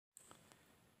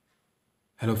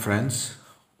Hello friends,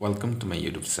 welcome to my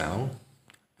YouTube channel,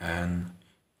 and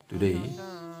today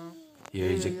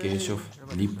here is a case of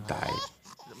lip tie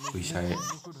which I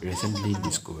recently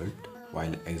discovered while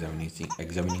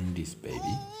examining this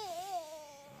baby.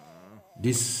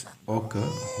 This occur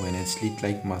when a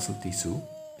slit-like muscle tissue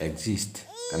exists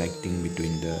connecting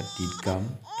between the teeth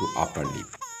gum to upper lip.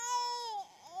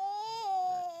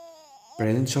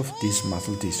 Presence of this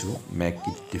muscle tissue make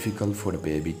it difficult for the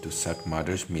baby to suck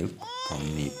mother's milk from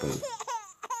nipple.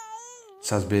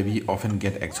 Such baby often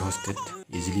get exhausted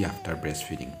easily after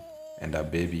breastfeeding, and the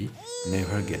baby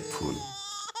never get full.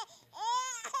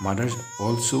 Mothers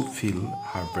also feel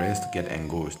her breast get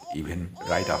engorged even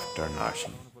right after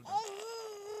nursing.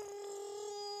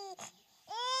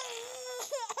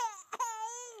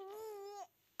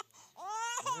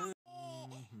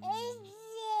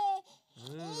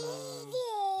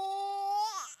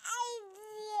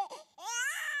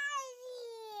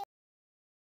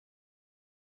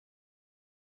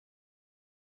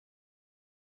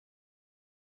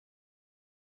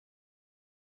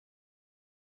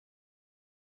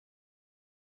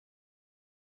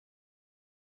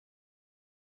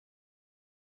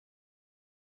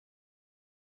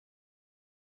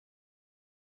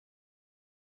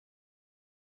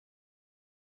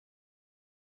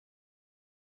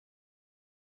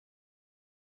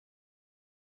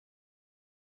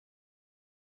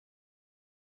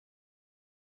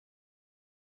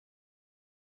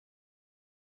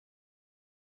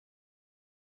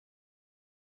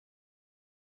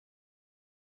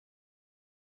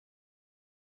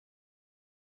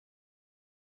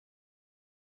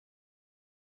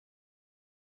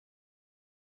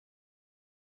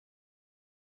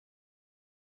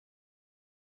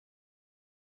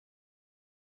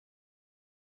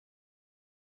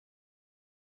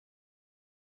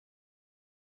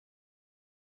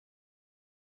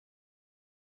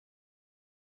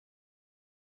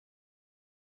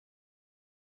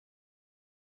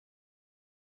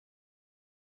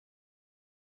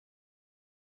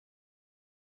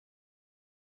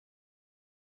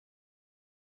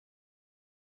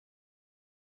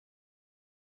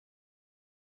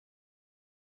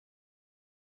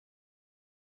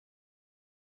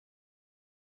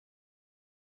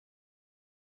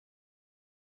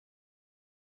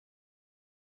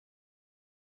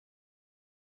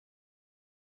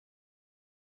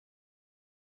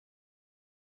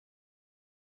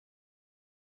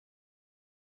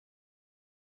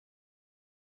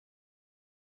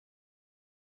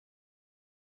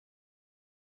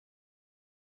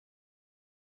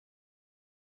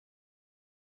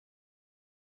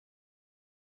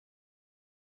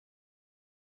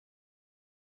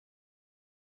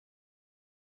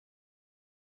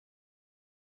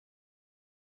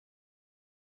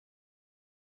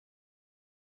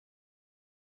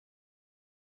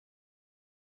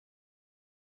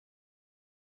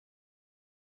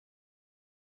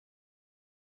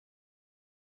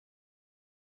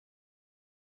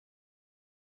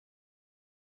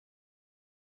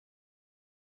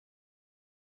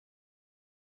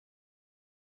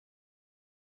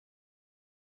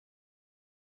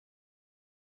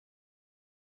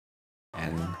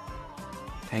 And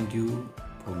thank you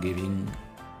for giving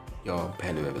your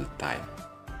valuable time.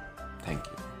 Thank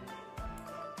you.